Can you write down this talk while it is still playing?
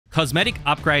Cosmetic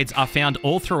upgrades are found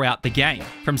all throughout the game,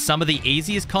 from some of the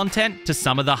easiest content to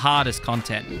some of the hardest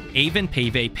content, even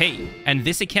PvP. And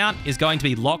this account is going to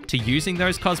be locked to using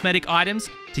those cosmetic items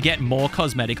to get more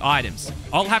cosmetic items.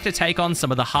 I'll have to take on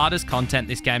some of the hardest content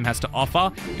this game has to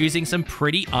offer using some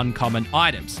pretty uncommon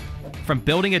items. From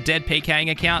building a dead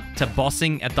PKing account to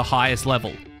bossing at the highest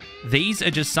level. These are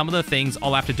just some of the things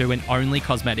I'll have to do in only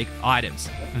cosmetic items.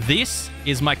 This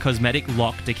is my Cosmetic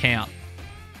Locked account.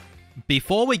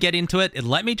 Before we get into it,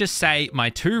 let me just say my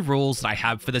 2 rules that I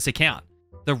have for this account.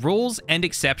 The rules and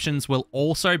exceptions will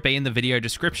also be in the video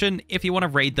description if you want to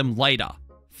read them later.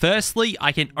 Firstly,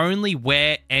 I can only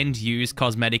wear and use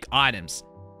cosmetic items.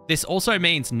 This also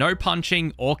means no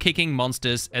punching or kicking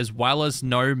monsters, as well as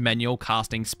no manual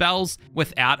casting spells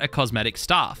without a cosmetic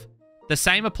staff. The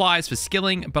same applies for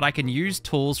skilling, but I can use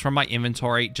tools from my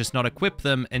inventory, just not equip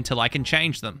them until I can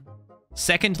change them.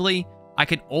 Secondly, I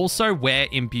can also wear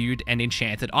imbued and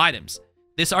enchanted items.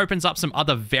 This opens up some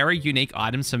other very unique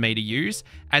items for me to use,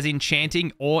 as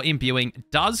enchanting or imbuing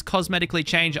does cosmetically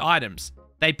change items.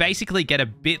 They basically get a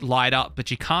bit lighter, but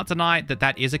you can't deny that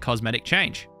that is a cosmetic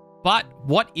change. But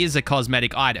what is a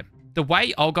cosmetic item? The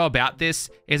way I'll go about this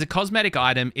is a cosmetic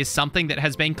item is something that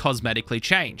has been cosmetically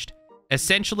changed,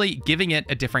 essentially giving it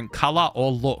a different color or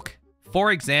look.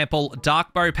 For example,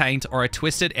 dark bow paint or a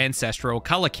twisted ancestral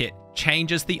color kit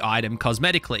changes the item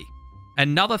cosmetically.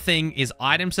 Another thing is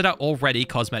items that are already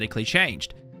cosmetically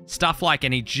changed. Stuff like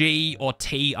any G or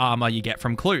T armor you get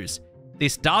from clues.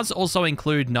 This does also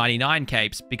include 99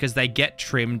 capes because they get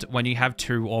trimmed when you have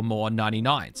 2 or more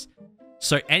 99s.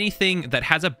 So anything that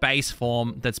has a base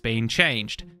form that's been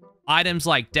changed. Items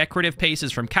like decorative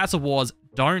pieces from Castle Wars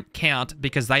don't count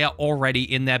because they are already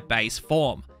in their base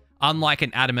form, unlike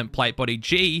an adamant plate body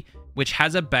G, which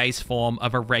has a base form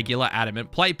of a regular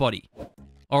adamant plate body.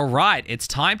 Alright, it's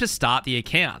time to start the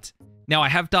account. Now I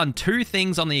have done 2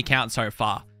 things on the account so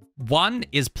far. One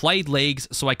is played leagues,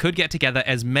 so I could get together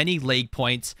as many league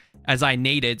points as I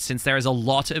needed, since there is a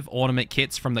lot of ornament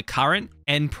kits from the current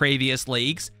and previous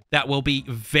leagues that will be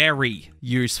very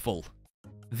useful.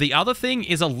 The other thing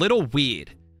is a little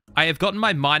weird. I have gotten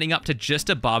my mining up to just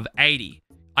above 80.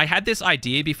 I had this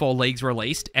idea before leagues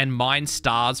released and mined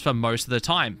stars for most of the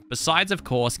time, besides of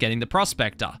course getting the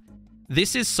prospector.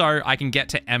 This is so I can get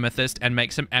to amethyst and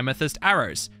make some amethyst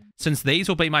arrows, since these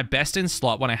will be my best in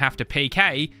slot when I have to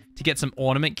PK to get some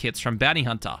ornament kits from Bounty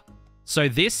Hunter. So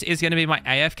this is going to be my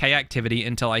AFK activity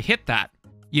until I hit that.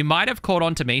 You might have caught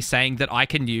on to me saying that I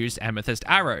can use amethyst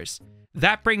arrows.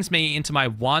 That brings me into my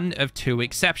 1 of 2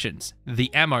 exceptions,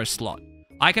 the ammo slot.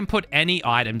 I can put any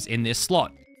items in this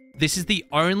slot. This is the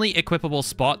only equipable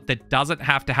spot that doesn't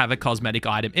have to have a cosmetic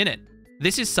item in it.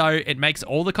 This is so it makes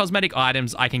all the cosmetic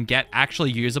items I can get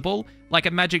actually usable, like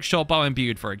a magic short bow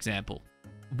imbued for example.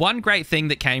 One great thing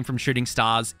that came from shooting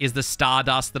stars is the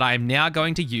stardust that I am now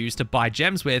going to use to buy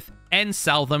gems with and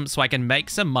sell them so I can make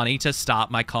some money to start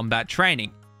my combat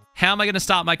training. How am I going to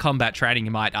start my combat training,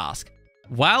 you might ask?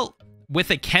 Well,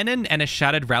 with a cannon and a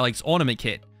Shattered Relics ornament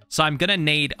kit, so I'm going to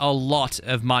need a lot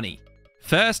of money.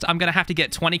 First, I'm going to have to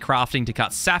get 20 crafting to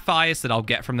cut sapphires that I'll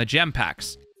get from the gem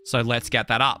packs, so let's get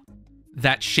that up.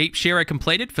 That sheep shearer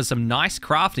completed for some nice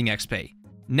crafting XP.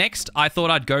 Next, I thought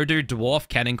I'd go do Dwarf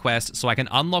Cannon Quest so I can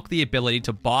unlock the ability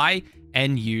to buy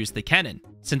and use the cannon,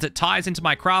 since it ties into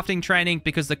my crafting training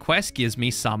because the quest gives me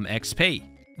some XP.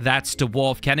 That's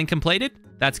Dwarf Cannon completed.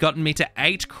 That's gotten me to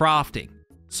 8 crafting.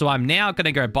 So I'm now going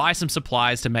to go buy some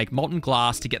supplies to make molten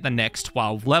glass to get the next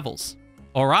 12 levels.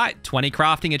 Alright, 20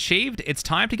 crafting achieved. It's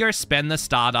time to go spend the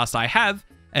stardust I have,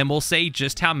 and we'll see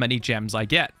just how many gems I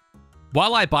get.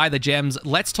 While I buy the gems,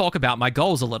 let's talk about my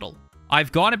goals a little.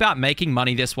 I've gone about making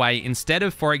money this way instead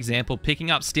of, for example, picking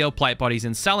up steel plate bodies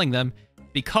and selling them,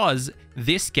 because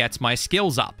this gets my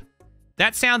skills up.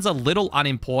 That sounds a little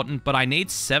unimportant, but I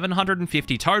need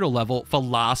 750 total level for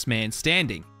last man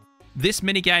standing. This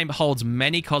minigame holds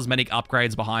many cosmetic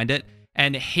upgrades behind it,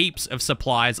 and heaps of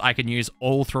supplies I can use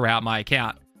all throughout my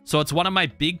account. So it's one of my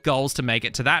big goals to make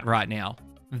it to that right now.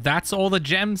 That's all the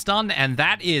gems done, and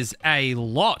that is a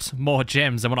lot more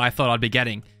gems than what I thought I'd be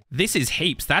getting. This is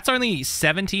heaps. That's only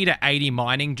 70 to 80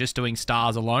 mining just doing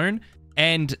stars alone.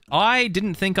 And I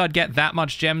didn't think I'd get that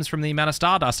much gems from the amount of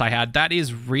stardust I had. That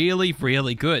is really,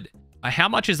 really good. How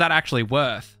much is that actually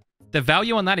worth? The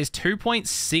value on that is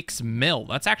 2.6 mil.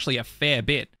 That's actually a fair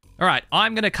bit. All right,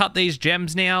 I'm going to cut these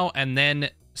gems now and then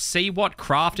see what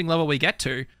crafting level we get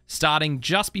to. Starting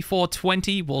just before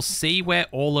 20, we'll see where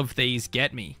all of these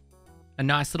get me. A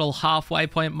nice little halfway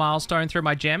point milestone through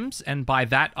my gems, and by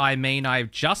that I mean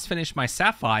I've just finished my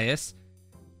sapphires.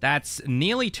 That's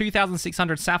nearly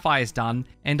 2,600 sapphires done,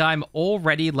 and I'm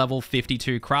already level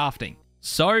 52 crafting.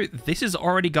 So this is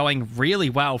already going really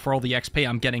well for all the XP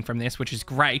I'm getting from this, which is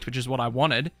great, which is what I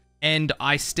wanted. And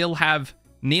I still have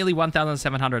nearly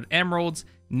 1,700 emeralds,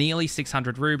 nearly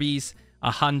 600 rubies,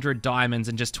 100 diamonds,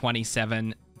 and just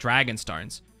 27 dragon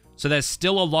stones. So there's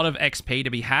still a lot of XP to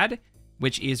be had,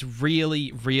 which is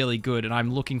really, really good. And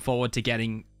I'm looking forward to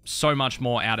getting so much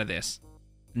more out of this.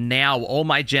 Now all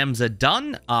my gems are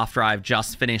done after I've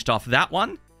just finished off that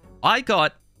one. I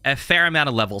got a fair amount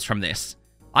of levels from this.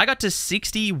 I got to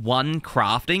 61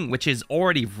 crafting, which is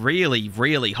already really,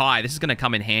 really high. This is going to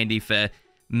come in handy for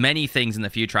many things in the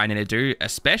future I need to do,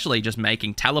 especially just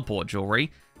making teleport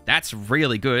jewelry. That's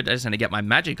really good. I just need to get my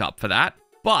magic up for that.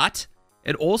 But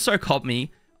it also got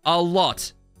me a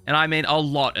lot, and I mean a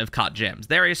lot of cut gems.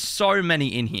 There is so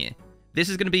many in here. This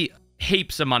is going to be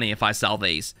heaps of money if I sell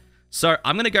these. So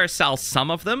I'm going to go sell some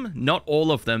of them, not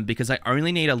all of them, because I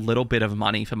only need a little bit of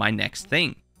money for my next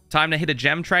thing. Time to hit a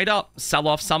gem trader, sell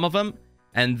off some of them,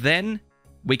 and then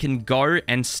we can go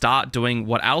and start doing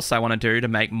what else I want to do to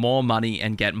make more money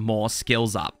and get more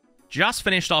skills up. Just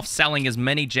finished off selling as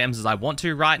many gems as I want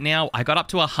to right now. I got up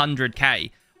to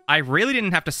 100k. I really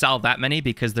didn't have to sell that many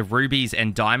because the rubies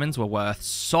and diamonds were worth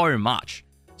so much.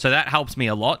 So that helps me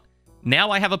a lot.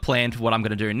 Now I have a plan for what I'm going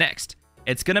to do next.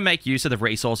 It's going to make use of the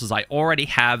resources I already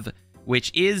have,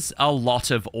 which is a lot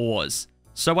of ores.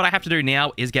 So what I have to do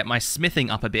now is get my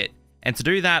smithing up a bit. And to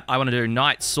do that, I want to do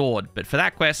Knight's Sword. But for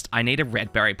that quest, I need a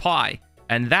red berry pie.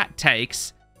 And that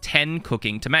takes 10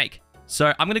 cooking to make.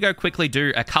 So I'm going to go quickly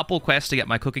do a couple quests to get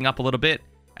my cooking up a little bit.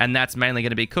 And that's mainly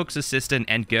going to be Cook's Assistant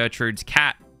and Gertrude's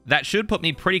Cat. That should put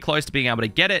me pretty close to being able to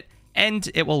get it. And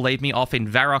it will leave me off in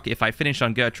Varrock if I finish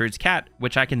on Gertrude's Cat,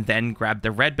 which I can then grab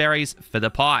the red berries for the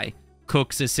pie.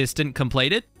 Cook's Assistant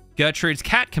completed. Gertrude's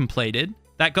Cat completed.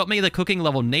 That got me the cooking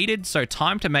level needed, so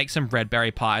time to make some red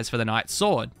berry pies for the Knight's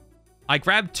Sword. I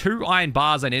grabbed 2 iron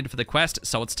bars I needed for the quest,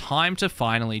 so it's time to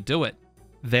finally do it.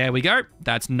 There we go.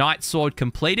 That's Knight's Sword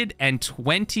completed and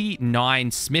 29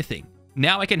 smithing.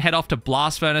 Now I can head off to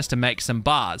Blast Furnace to make some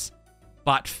bars.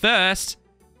 But first,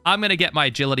 I'm going to get my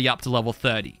agility up to level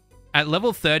 30. At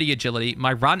level 30 agility,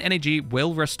 my run energy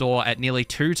will restore at nearly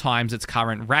 2 times its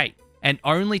current rate, and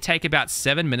only take about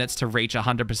 7 minutes to reach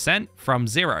 100% from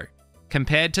 0,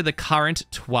 compared to the current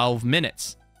 12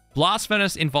 minutes. Blast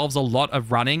Furnace involves a lot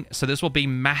of running, so this will be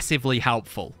massively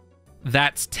helpful.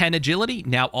 That's 10 agility,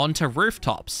 now on to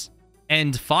rooftops.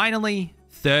 And finally,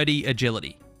 30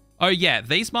 agility. Oh yeah,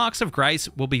 these marks of grace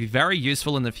will be very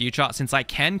useful in the future since I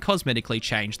can cosmetically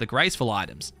change the graceful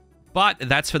items. But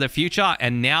that's for the future,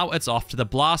 and now it's off to the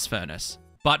Blast Furnace.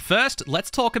 But first, let's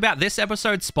talk about this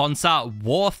episode's sponsor,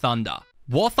 War Thunder.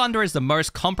 War Thunder is the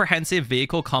most comprehensive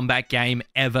vehicle combat game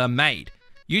ever made.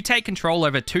 You take control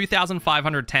over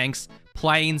 2,500 tanks,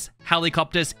 planes,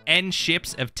 helicopters, and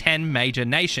ships of 10 major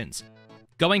nations,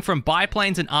 going from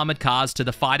biplanes and armored cars to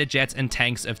the fighter jets and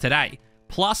tanks of today.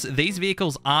 Plus, these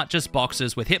vehicles aren't just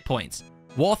boxes with hit points.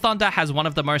 War Thunder has one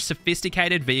of the most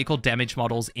sophisticated vehicle damage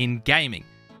models in gaming.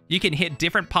 You can hit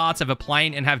different parts of a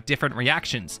plane and have different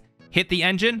reactions. Hit the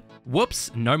engine?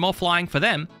 Whoops, no more flying for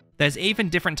them. There's even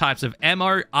different types of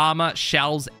ammo, armor,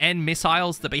 shells, and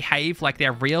missiles that behave like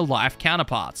their real-life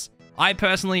counterparts. I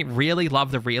personally really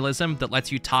love the realism that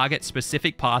lets you target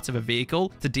specific parts of a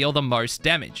vehicle to deal the most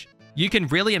damage. You can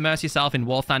really immerse yourself in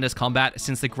War Thunder's combat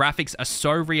since the graphics are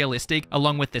so realistic,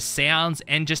 along with the sounds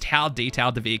and just how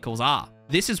detailed the vehicles are.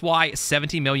 This is why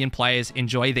 70 million players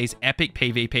enjoy these epic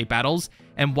PvP battles,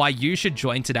 and why you should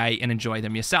join today and enjoy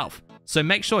them yourself. So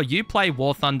make sure you play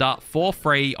War Thunder for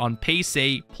free on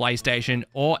PC, PlayStation,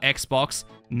 or Xbox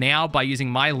now by using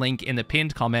my link in the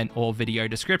pinned comment or video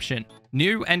description.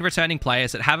 New and returning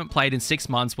players that haven't played in 6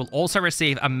 months will also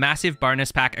receive a massive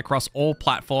bonus pack across all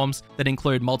platforms that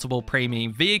include multiple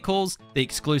premium vehicles, the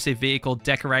exclusive vehicle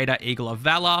decorator Eagle of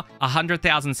Valor,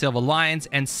 100,000 Silver Lions,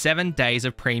 and 7 days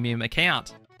of premium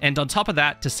account. And on top of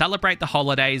that, to celebrate the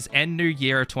holidays and New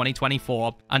Year of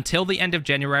 2024, until the end of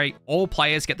January, all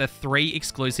players get the 3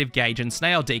 exclusive Gauge and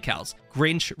Snail decals,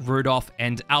 Grinch, Rudolph,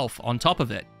 and Elf on top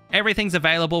of it. Everything's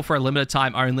available for a limited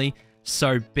time only,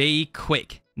 so be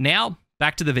quick. Now,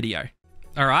 back to the video.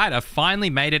 Alright, I've finally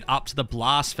made it up to the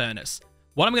Blast Furnace.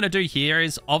 What I'm going to do here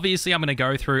is, obviously I'm going to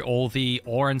go through all the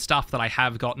ore and stuff that I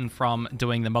have gotten from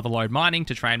doing the Motherlode mining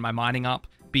to train my mining up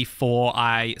before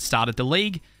I started the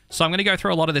league. So I'm going to go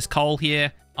through a lot of this coal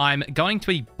here. I'm going to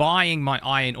be buying my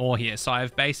iron ore here. So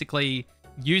I've basically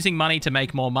using money to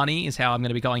make more money is how I'm going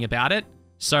to be going about it.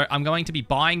 So I'm going to be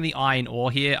buying the iron ore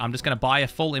here. I'm just going to buy a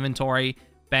full inventory,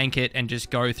 bank it, and just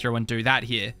go through and do that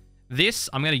here. This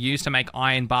I'm going to use to make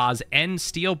iron bars and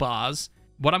steel bars.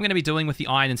 What I'm going to be doing with the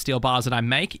iron and steel bars that I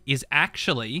make is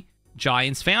actually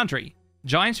Giant's Foundry.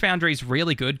 Giant's Foundry is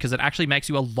really good because it actually makes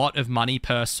you a lot of money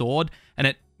per sword, and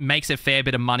it makes a fair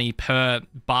bit of money per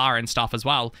bar and stuff as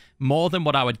well. More than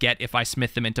what I would get if I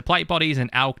smith them into plate bodies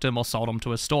and alked them or sold them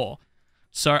to a store.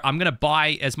 So I'm going to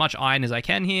buy as much iron as I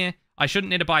can here. I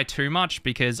shouldn't need to buy too much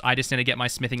because I just need to get my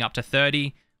smithing up to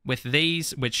 30 with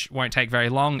these, which won't take very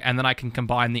long, and then I can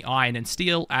combine the iron and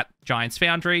steel at Giant's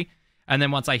Foundry. And then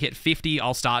once I hit 50,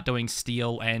 I'll start doing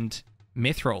steel and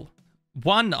mithril.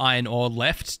 1 iron ore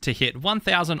left to hit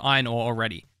 1,000 iron ore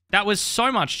already. That was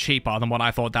so much cheaper than what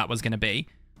I thought that was going to be.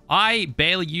 I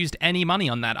barely used any money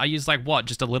on that. I used like, what,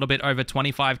 just a little bit over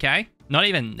 25k? Not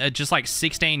even, just like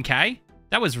 16k?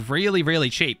 That was really, really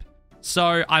cheap.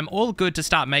 So I'm all good to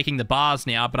start making the bars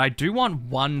now, but I do want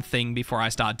one thing before I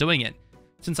start doing it.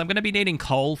 Since I'm going to be needing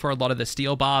coal for a lot of the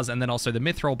steel bars and then also the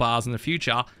mithril bars in the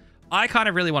future, I kind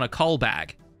of really want a coal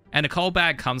bag. And a coal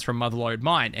bag comes from Motherlode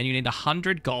Mine, and you need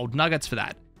 100 gold nuggets for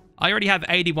that. I already have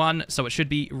 81, so it should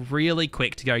be really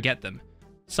quick to go get them.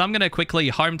 So I'm going to quickly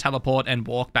home teleport and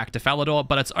walk back to Falador,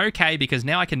 but it's okay because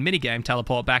now I can minigame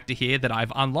teleport back to here that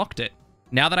I've unlocked it.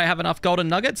 Now that I have enough golden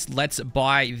nuggets, let's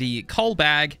buy the coal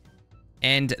bag,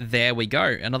 and there we go.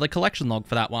 Another collection log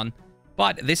for that one.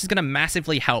 But this is going to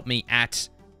massively help me at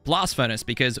Blast Furnace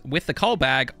because with the coal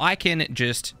bag, I can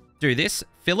just do this,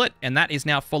 fill it, and that is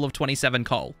now full of 27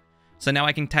 coal. So now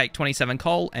I can take 27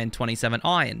 coal and 27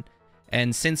 iron.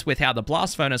 And since with how the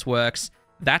blast furnace works,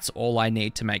 that's all I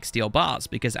need to make steel bars,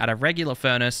 because at a regular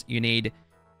furnace, you need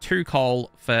 2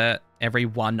 coal for every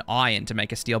 1 iron to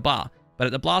make a steel bar. But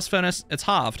at the blast furnace, it's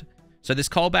halved. So this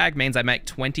coal bag means I make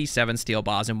 27 steel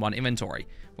bars in one inventory,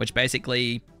 which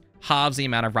basically halves the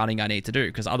amount of running I need to do,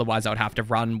 because otherwise I would have to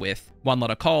run with 1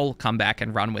 lot of coal, come back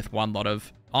and run with 1 lot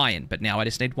of iron. But now I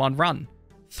just need 1 run.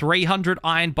 300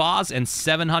 iron bars and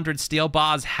 700 steel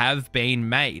bars have been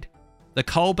made. The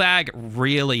coal bag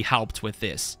really helped with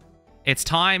this. It's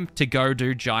time to go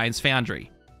do Giant's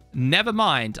Foundry. Never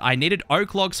mind, I needed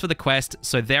oak logs for the quest,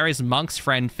 so there is Monk's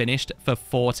Friend finished for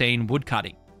 14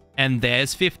 woodcutting. And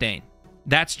there's 15.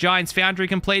 That's Giant's Foundry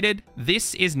completed.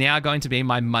 This is now going to be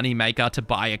my money maker to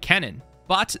buy a cannon.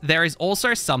 But there is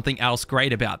also something else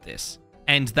great about this.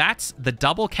 And that's the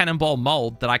double cannonball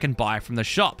mold that I can buy from the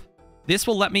shop. This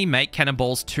will let me make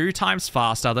cannonballs 2 times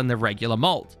faster than the regular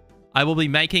mold. I will be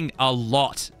making a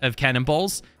lot of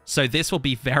cannonballs, so this will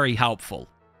be very helpful.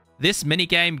 This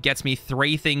minigame gets me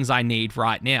 3 things I need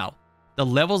right now. The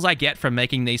levels I get from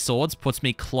making these swords puts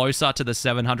me closer to the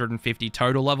 750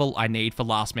 total level I need for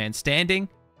Last Man Standing.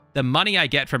 The money I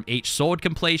get from each sword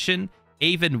completion,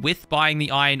 even with buying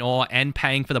the iron ore and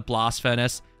paying for the blast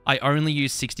furnace, I only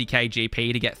use 60k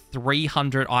GP to get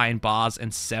 300 iron bars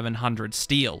and 700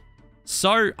 steel.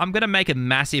 So I'm going to make a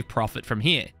massive profit from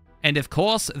here. And of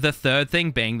course, the third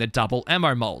thing being the double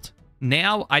ammo mold.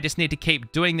 Now, I just need to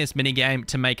keep doing this minigame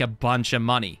to make a bunch of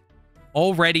money.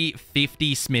 Already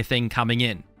 50 smithing coming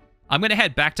in. I'm going to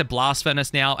head back to Blast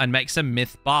Furnace now and make some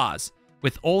myth bars.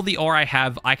 With all the ore I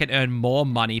have, I can earn more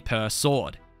money per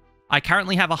sword. I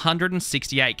currently have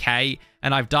 168k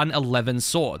and I've done 11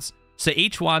 swords. So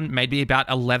each one made me about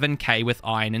 11k with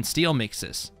iron and steel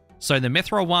mixes. So the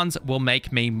mithril ones will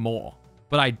make me more.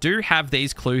 But I do have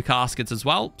these clue caskets as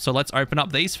well, so let's open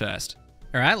up these first.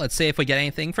 Alright, let's see if we get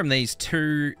anything from these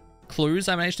 2 clues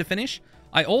I managed to finish.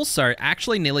 I also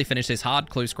actually nearly finished this hard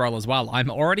clue scroll as well. I'm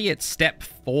already at step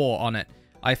 4 on it.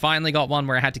 I finally got one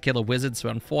where I had to kill a wizard, so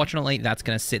unfortunately that's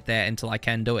going to sit there until I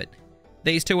can do it.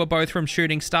 These 2 are both from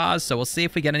shooting stars, so we'll see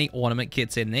if we get any ornament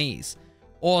kits in these.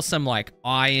 Or some like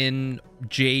iron,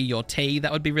 G, or T,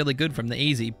 that would be really good from the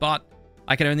easy, but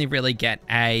I can only really get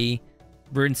a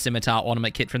Rune Scimitar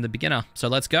ornament kit from the beginner, so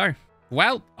let's go.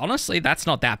 Well, honestly, that's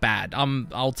not that bad.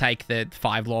 I'll take the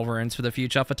 5 lore runes for the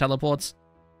future for teleports.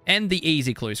 And the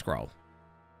easy clue scroll.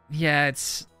 Yeah,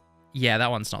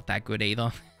 that one's not that good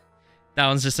either. That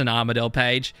one's just an Armadillo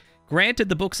page. Granted,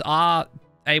 the books are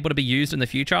able to be used in the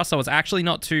future, so it's actually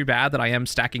not too bad that I am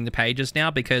stacking the pages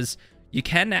now, because you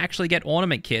can actually get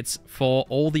ornament kits for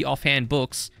all the offhand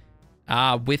books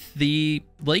with the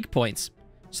league points.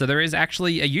 So there is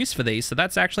actually a use for these, so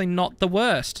that's actually not the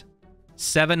worst.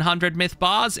 700 myth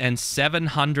bars and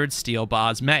 700 steel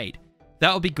bars made.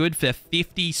 That will be good for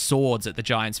 50 swords at the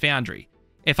Giant's Foundry.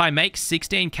 If I make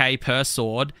 16k per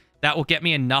sword, that will get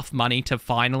me enough money to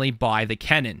finally buy the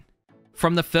cannon.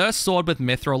 From the first sword with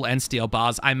mithril and steel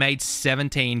bars, I made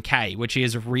 17k, which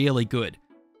is really good.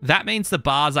 That means the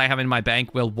bars I have in my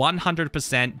bank will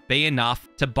 100% be enough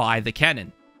to buy the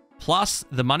cannon. Plus,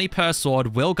 the money per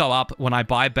sword will go up when I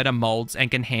buy better molds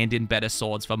and can hand in better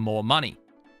swords for more money.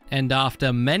 And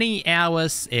after many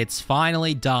hours, it's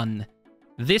finally done.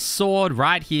 This sword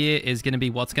right here is going to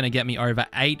be what's going to get me over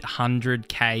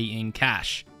 800k in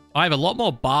cash. I have a lot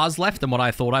more bars left than what I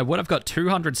thought I would. I've got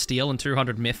 200 steel and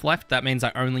 200 myth left. That means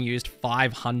I only used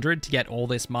 500 to get all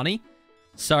this money.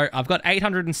 So I've got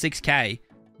 806k.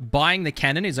 Buying the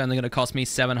cannon is only going to cost me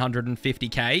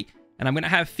 750k. And I'm going to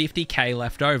have 50k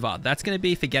left over. That's going to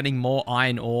be for getting more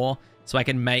iron ore so I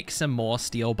can make some more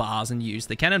steel bars and use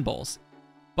the cannonballs.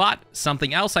 But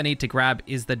something else I need to grab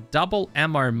is the double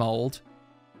ammo mold,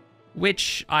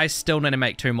 which I still need to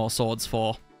make 2 more swords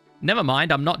for. Never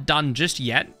mind, I'm not done just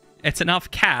yet. It's enough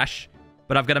cash,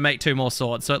 but I've got to make 2 more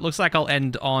swords. So it looks like I'll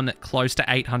end on close to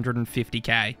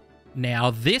 850k. Now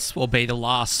this will be the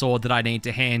last sword that I need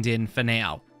to hand in for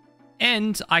now.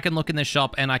 And I can look in the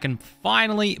shop and I can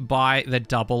finally buy the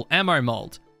double ammo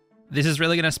mold. This is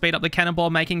really going to speed up the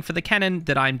cannonball making for the cannon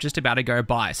that I'm just about to go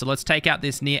buy. So let's take out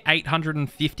this near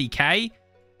 850k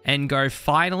and go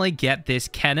finally get this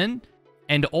cannon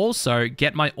and also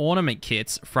get my ornament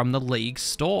kits from the League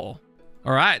store.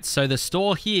 All right, so the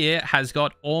store here has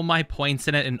got all my points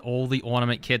in it and all the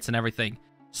ornament kits and everything.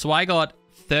 So I got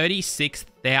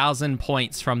 36,000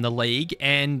 points from the League,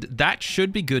 and that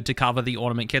should be good to cover the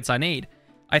ornament kits I need.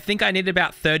 I think I need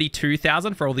about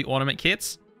 32,000 for all the ornament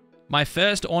kits. My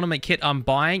first ornament kit I'm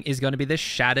buying is going to be the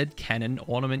Shattered Cannon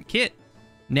ornament kit.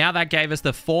 Now that gave us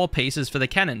the 4 pieces for the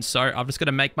cannon, so I'm just going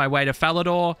to make my way to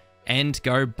Falador and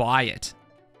go buy it.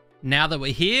 Now that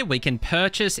we're here, we can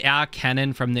purchase our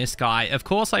cannon from this guy. Of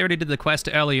course, I already did the quest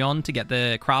early on to get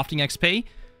the crafting XP,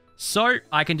 so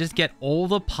I can just get all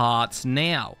the parts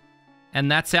now.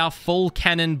 And that's our full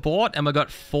cannon bought, and we've got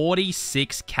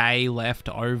 46k left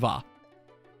over.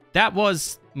 That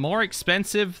was more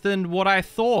expensive than what I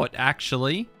thought,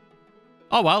 actually.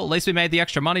 Oh well, at least we made the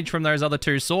extra money from those other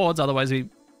 2 swords, otherwise we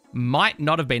might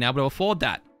not have been able to afford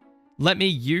that. Let me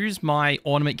use my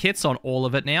ornament kits on all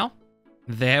of it now.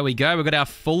 There we go, we've got our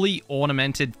fully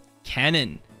ornamented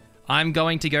cannon. I'm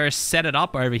going to go set it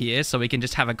up over here so we can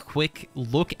just have a quick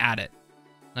look at it.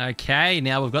 Okay,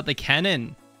 now we've got the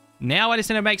cannon. Now I just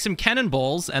need to make some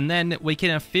cannonballs and then we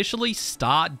can officially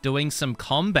start doing some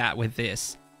combat with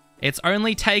this. It's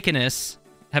only taken us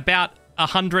about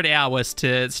 100 hours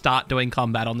to start doing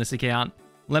combat on this account.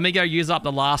 Let me go use up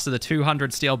the last of the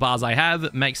 200 steel bars I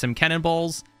have, make some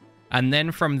cannonballs, and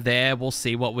then from there we'll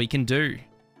see what we can do.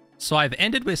 So I've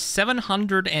ended with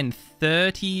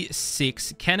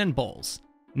 736 cannonballs.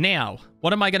 Now,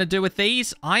 what am I going to do with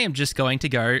these? I am just going to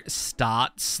go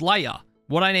start Slayer.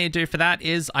 What I need to do for that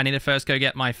is I need to first go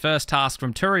get my first task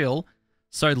from Turiel.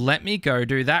 So let me go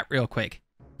do that real quick.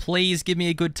 Please give me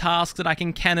a good task that I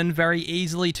can cannon very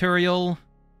easily, Turiel.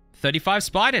 35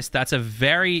 spiders. That's a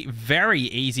very, very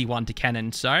easy one to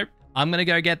cannon. So I'm going to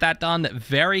go get that done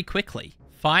very quickly.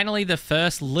 Finally, the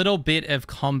first little bit of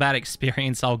combat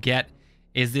experience I'll get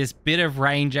is this bit of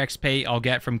range XP I'll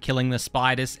get from killing the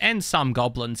spiders and some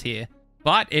goblins here.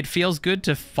 But it feels good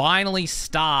to finally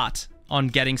start on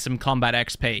getting some combat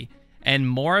XP, and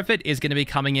more of it is going to be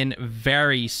coming in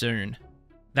very soon.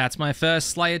 That's my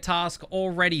first Slayer task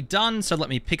already done, so let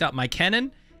me pick up my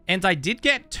cannon. And I did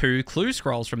get 2 clue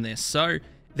scrolls from this, so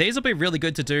these will be really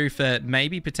good to do for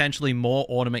maybe potentially more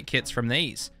ornament kits from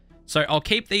these. So I'll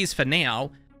keep these for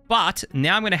now, but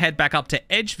now I'm going to head back up to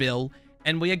Edgeville,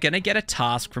 and we are going to get a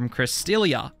task from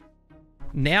Cristelia.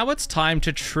 Now it's time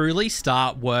to truly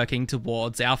start working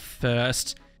towards our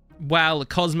first, well,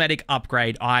 cosmetic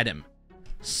upgrade item.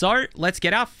 So let's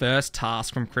get our first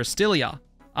task from Cristelia.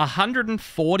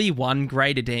 141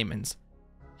 greater demons.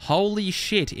 Holy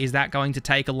shit, is that going to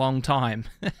take a long time?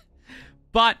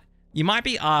 But you might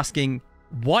be asking,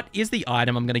 what is the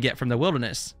item I'm going to get from the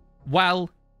wilderness? Well,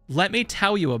 let me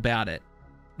tell you about it.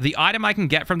 The item I can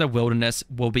get from the wilderness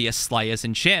will be a Slayer's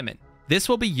enchantment. This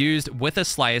will be used with a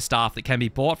Slayer staff that can be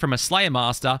bought from a Slayer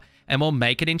master and will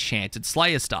make an enchanted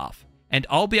Slayer staff. And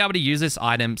I'll be able to use this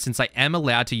item since I am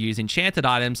allowed to use enchanted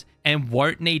items and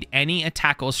won't need any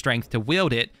attack or strength to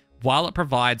wield it, while it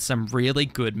provides some really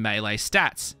good melee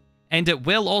stats. And it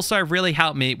will also really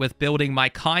help me with building my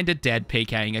kinda dead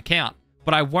PKing account.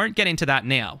 But I won't get into that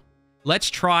now. Let's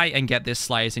try and get this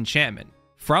Slayer's enchantment.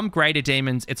 From Greater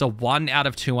Demons, it's a 1 out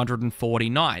of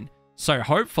 249, so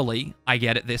hopefully I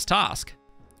get it this task.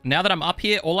 Now that I'm up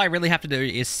here, all I really have to do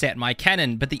is set my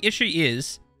cannon, but the issue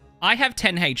is, I have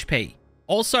 10 HP.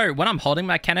 Also, when I'm holding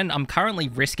my cannon, I'm currently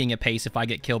risking a piece if I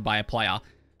get killed by a player,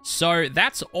 so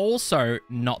that's also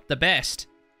not the best.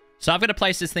 So I've got to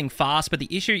place this thing fast, but the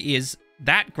issue is,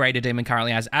 that Greater Demon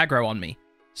currently has aggro on me.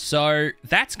 So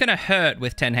that's going to hurt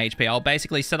with 10 HP. I'll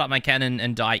basically set up my cannon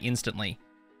and die instantly.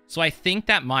 So I think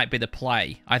that might be the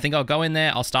play. I think I'll go in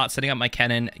there, I'll start setting up my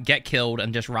cannon, get killed,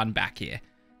 and just run back here.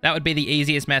 That would be the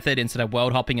easiest method instead of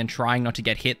world hopping and trying not to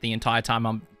get hit the entire time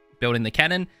I'm building the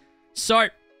cannon. So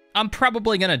I'm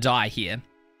probably going to die here.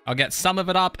 I'll get some of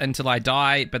it up until I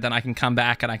die, but then I can come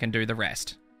back and I can do the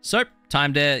rest. So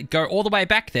time to go all the way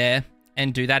back there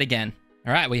and do that again.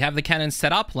 All right, we have the cannon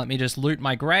set up. Let me just loot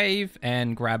my grave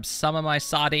and grab some of my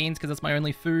sardines because that's my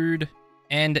only food.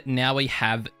 And now we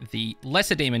have the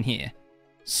lesser demon here.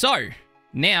 So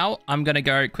now I'm going to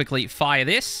go quickly fire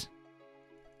this.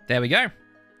 There we go.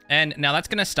 And now that's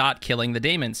going to start killing the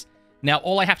demons. Now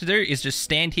all I have to do is just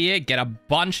stand here, get a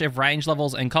bunch of range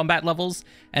levels and combat levels,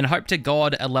 and hope to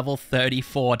God a level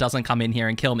 34 doesn't come in here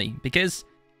and kill me. Because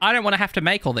I don't want to have to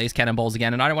make all these cannonballs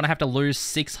again, and I don't want to have to lose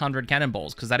 600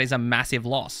 cannonballs, because that is a massive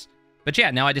loss. But yeah,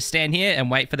 now I just stand here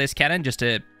and wait for this cannon just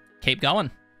to keep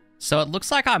going. So it looks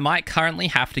like I might currently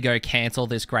have to go cancel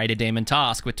this Greater Demon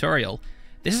task with Turiel.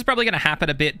 This is probably going to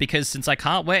happen a bit, because since I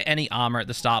can't wear any armor at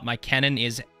the start, my cannon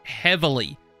is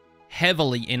heavily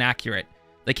inaccurate.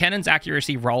 The cannon's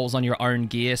accuracy rolls on your own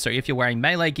gear, so if you're wearing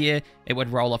melee gear, it would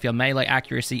roll off your melee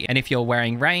accuracy, and if you're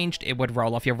wearing ranged, it would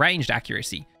roll off your ranged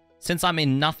accuracy. Since I'm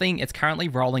in nothing, it's currently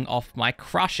rolling off my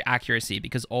crush accuracy,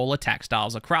 because all attack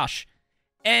styles are crush.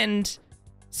 And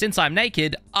since I'm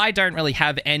naked, I don't really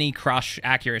have any crush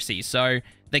accuracy, so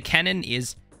the cannon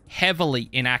is heavily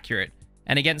inaccurate.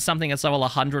 And against something that's level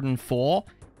 104,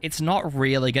 it's not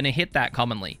really going to hit that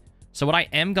commonly. So what I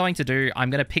am going to do,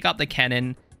 I'm going to pick up the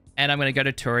cannon, and I'm going to go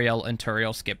to Turiel, and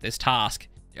Turiel skip this task.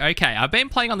 Okay, I've been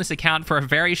playing on this account for a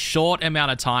very short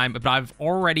amount of time, but I've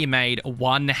already made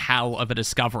one hell of a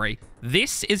discovery.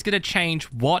 This is going to change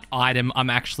what item I'm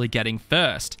actually getting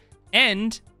first.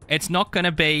 And it's not going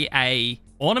to be a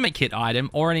ornament kit item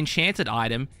or an enchanted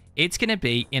item. It's going to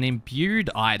be an imbued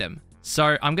item.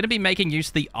 So I'm going to be making use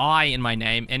of the I in my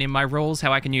name and in my rules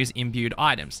how I can use imbued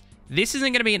items. This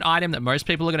isn't going to be an item that most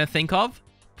people are going to think of,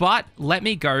 but let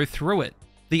me go through it.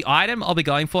 The item I'll be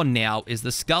going for now is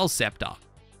the Skull Scepter.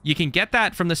 You can get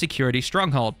that from the Security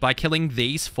Stronghold by killing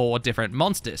these 4 different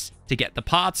monsters to get the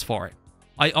parts for it.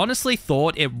 I honestly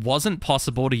thought it wasn't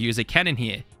possible to use a cannon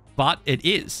here, but it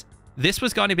is. This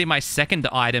was going to be my second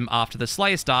item after the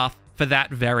Slayer Staff for that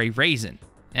very reason.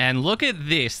 And look at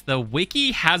this, the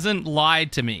wiki hasn't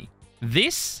lied to me.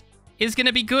 This is going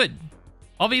to be good.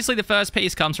 Obviously, the first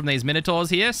piece comes from these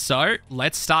Minotaurs here, so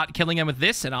let's start killing them with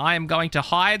this, and I am going to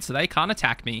hide so they can't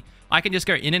attack me. I can just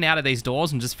go in and out of these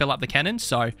doors and just fill up the cannon,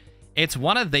 so it's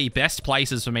one of the best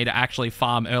places for me to actually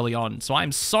farm early on. So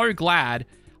I'm so glad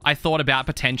I thought about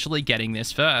potentially getting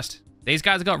this first. These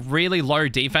guys have got really low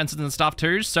defenses and stuff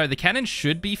too, so the cannon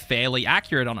should be fairly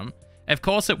accurate on them. Of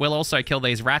course, it will also kill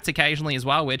these rats occasionally as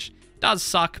well, which does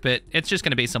suck, but it's just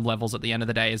going to be some levels at the end of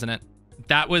the day, isn't it?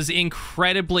 That was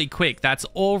incredibly quick. That's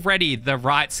already the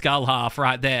right skull half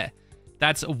right there.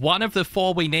 That's one of the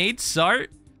 4 we need, so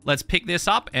let's pick this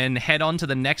up and head on to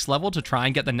the next level to try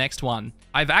and get the next one.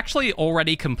 I've actually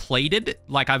already completed,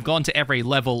 like I've gone to every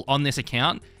level on this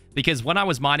account, because when I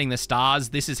was mining the stars,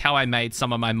 this is how I made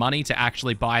some of my money to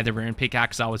actually buy the rune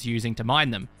pickaxe I was using to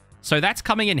mine them. So that's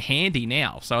coming in handy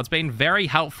now, so it's been very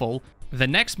helpful. The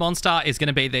next monster is going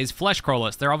to be these flesh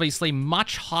crawlers. They're obviously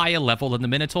much higher level than the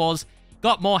Minotaurs,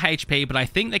 got more HP, but I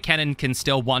think the cannon can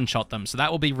still one-shot them, so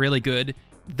that will be really good.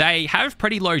 They have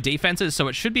pretty low defenses, so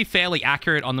it should be fairly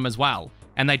accurate on them as well.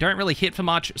 And they don't really hit for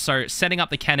much, so setting up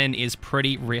the cannon is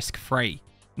pretty risk-free.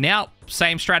 Now,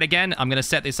 same strat again. I'm going to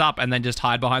set this up and then just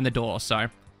hide behind the door, so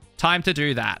time to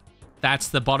do that. That's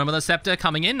the bottom of the scepter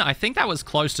coming in. I think that was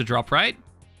close to drop rate.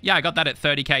 Yeah, I got that at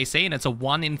 30 KC, and it's a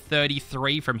 1 in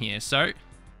 33 from here, so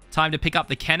time to pick up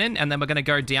the cannon, and then we're going to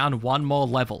go down 1 more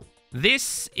level.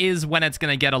 This is when it's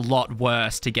going to get a lot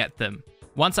worse to get them.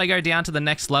 Once I go down to the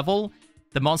next level,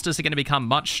 the monsters are going to become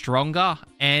much stronger,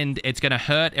 and it's going to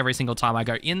hurt every single time I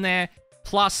go in there.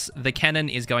 Plus, the cannon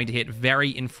is going to hit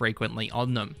very infrequently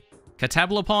on them.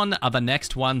 Catablopon are the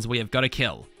next ones we have got to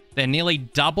kill. They're nearly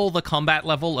double the combat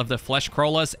level of the flesh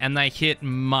crawlers, and they hit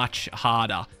much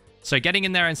harder. So getting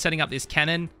in there and setting up this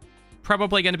cannon,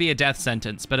 probably going to be a death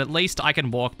sentence, but at least I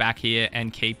can walk back here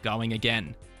and keep going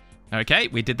again. Okay,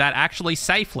 we did that actually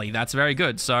safely. That's very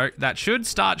good. So that should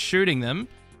start shooting them,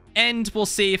 and we'll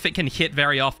see if it can hit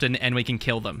very often and we can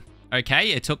kill them.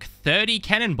 Okay, it took 30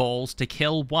 cannonballs to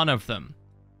kill one of them.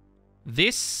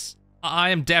 This,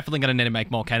 I am definitely going to need to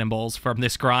make more cannonballs from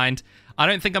this grind. I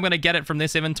don't think I'm going to get it from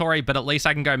this inventory, but at least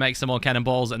I can go make some more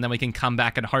cannonballs, and then we can come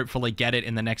back and hopefully get it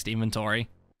in the next inventory.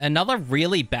 Another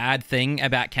really bad thing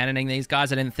about cannoning these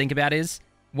guys I didn't think about is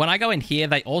when I go in here,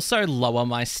 they also lower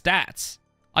my stats.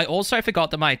 I also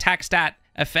forgot that my attack stat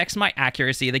affects my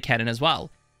accuracy of the cannon as well.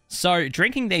 So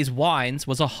drinking these wines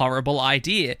was a horrible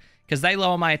idea because they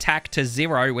lower my attack to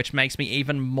 0, which makes me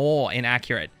even more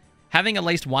inaccurate. Having at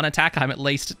least one attack, I'm at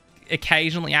least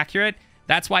occasionally accurate.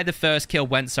 That's why the first kill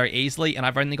went so easily, and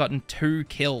I've only gotten 2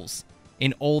 kills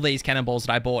in all these cannonballs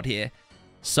that I bought here.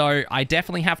 So I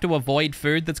definitely have to avoid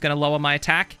food that's going to lower my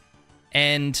attack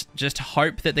and just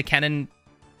hope that the cannon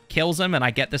kills them and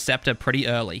I get the scepter pretty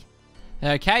early.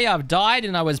 Okay, I've died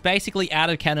and I was basically out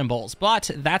of cannonballs,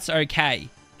 but that's okay.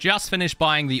 Just finished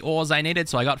buying the ores I needed,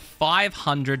 so I got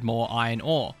 500 more iron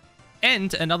ore.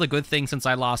 And another good thing since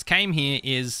I last came here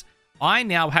is I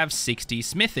now have 60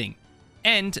 smithing.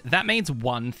 And that means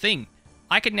one thing.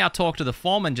 I can now talk to the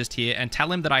foreman just here and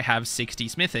tell him that I have 60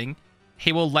 smithing.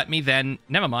 He will let me then...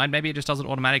 Never mind, maybe it just does it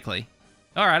automatically.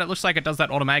 Alright, it looks like it does that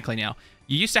automatically now.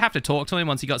 You used to have to talk to him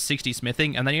once you got 60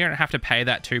 smithing, and then you don't have to pay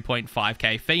that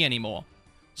 2.5k fee anymore.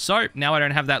 So, now I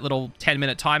don't have that little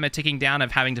 10-minute timer ticking down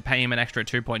of having to pay him an extra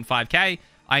 2.5k.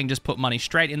 I can just put money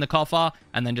straight in the coffer,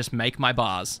 and then just make my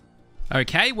bars.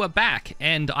 Okay, we're back,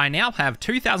 and I now have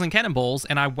 2,000 cannonballs,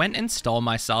 and I went and stole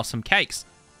myself some cakes.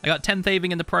 I got 10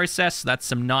 thieving in the process, so that's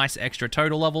some nice extra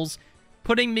total levels,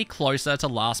 putting me closer to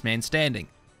last man standing.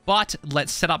 But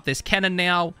let's set up this cannon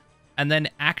now, and then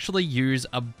actually use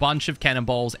a bunch of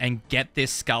cannonballs and get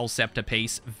this skull scepter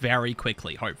piece very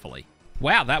quickly, hopefully.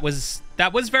 Wow, that was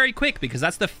very quick, because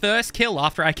that's the first kill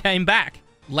after I came back.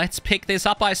 Let's pick this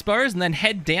up, I suppose, and then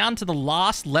head down to the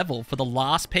last level for the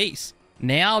last piece.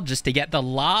 Now, just to get the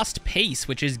last piece,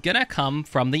 which is gonna come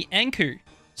from the Anku.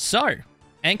 So,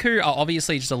 Anku are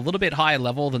obviously just a little bit higher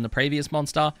level than the previous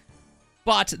monster,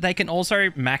 but they can also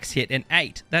max hit an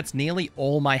 8. That's nearly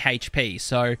all my HP,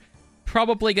 so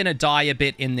probably gonna die a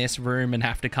bit in this room and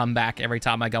have to come back every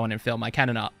time I go in and fill my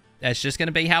cannon up. That's just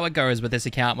gonna be how it goes with this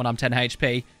account when I'm 10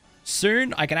 HP.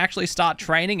 Soon, I can actually start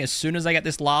training as soon as I get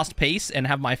this last piece and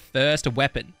have my first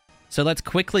weapon. So let's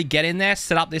quickly get in there,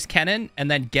 set up this cannon,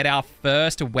 and then get our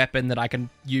first weapon that I can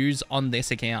use on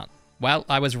this account. Well,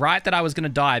 I was right that I was going to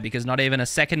die because not even a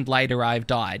second later I've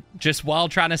died, just while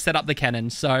trying to set up the cannon.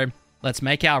 So let's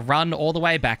make our run all the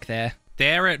way back there.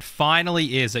 There it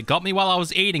finally is. It got me while I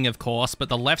was eating, of course, but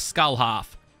the left skull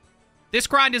half. This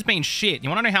grind has been shit. You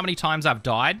want to know how many times I've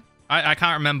died? I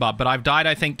can't remember, but I've died,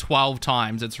 I think, 12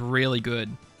 times. It's really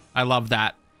good. I love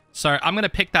that. So I'm going to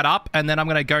pick that up, and then I'm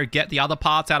going to go get the other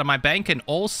parts out of my bank, and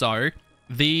also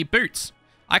the boots.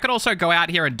 I could also go out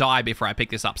here and die before I pick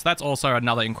this up, so that's also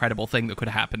another incredible thing that could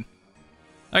happen.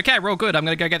 Okay, real good. I'm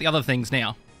going to go get the other things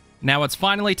now. Now it's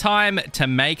finally time to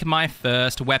make my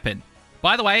first weapon.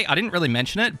 By the way, I didn't really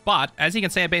mention it, but as you can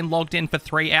see, I've been logged in for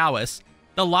 3 hours.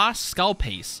 The last skull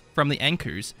piece from the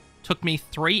Ankus took me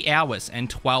 3 hours and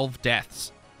 12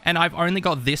 deaths. And I've only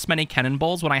got this many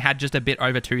cannonballs when I had just a bit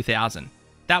over 2,000.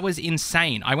 That was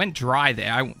insane. I went dry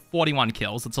there. 41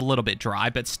 kills. It's a little bit dry,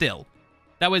 but still.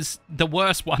 That was the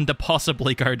worst one to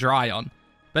possibly go dry on.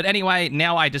 But anyway,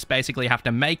 now I just basically have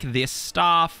to make this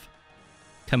staff,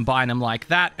 combine them like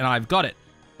that, and I've got it.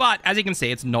 But as you can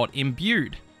see, it's not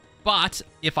imbued. But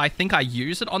if I think I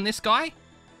use it on this guy,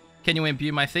 can you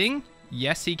imbue my thing?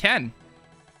 Yes, he can.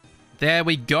 There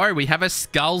we go. We have a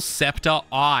Skull Scepter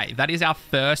Eye. That is our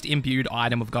first imbued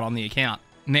item we've got on the account.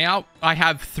 Now, I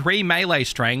have 3 melee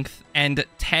strength and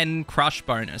 10 crush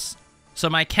bonus. So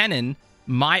my cannon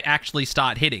might actually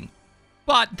start hitting.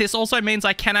 But this also means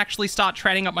I can actually start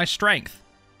training up my strength.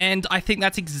 And I think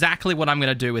that's exactly what I'm going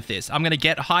to do with this. I'm going to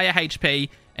get higher HP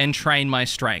and train my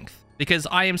strength. Because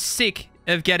I am sick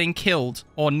of getting killed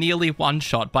or nearly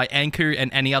one-shot by Anku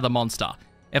and any other monster.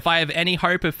 If I have any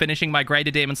hope of finishing my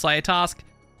Greater Demon Slayer task,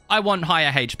 I want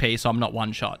higher HP so I'm not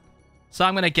one-shot. So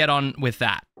I'm going to get on with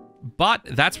that. But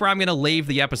that's where I'm going to leave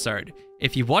the episode.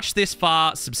 If you watched this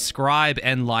far, subscribe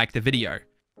and like the video.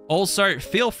 Also,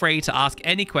 feel free to ask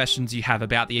any questions you have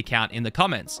about the account in the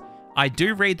comments. I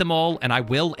do read them all and I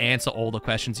will answer all the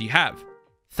questions you have.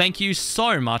 Thank you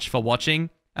so much for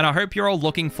watching, and I hope you're all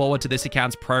looking forward to this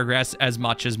account's progress as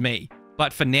much as me.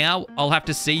 But for now, I'll have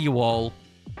to see you all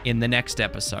in the next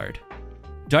episode.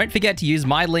 Don't forget to use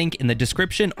my link in the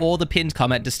description or the pinned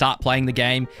comment to start playing the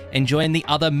game and join the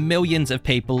other millions of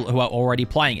people who are already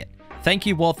playing it. Thank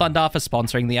you, War Thunder, for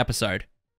sponsoring the episode.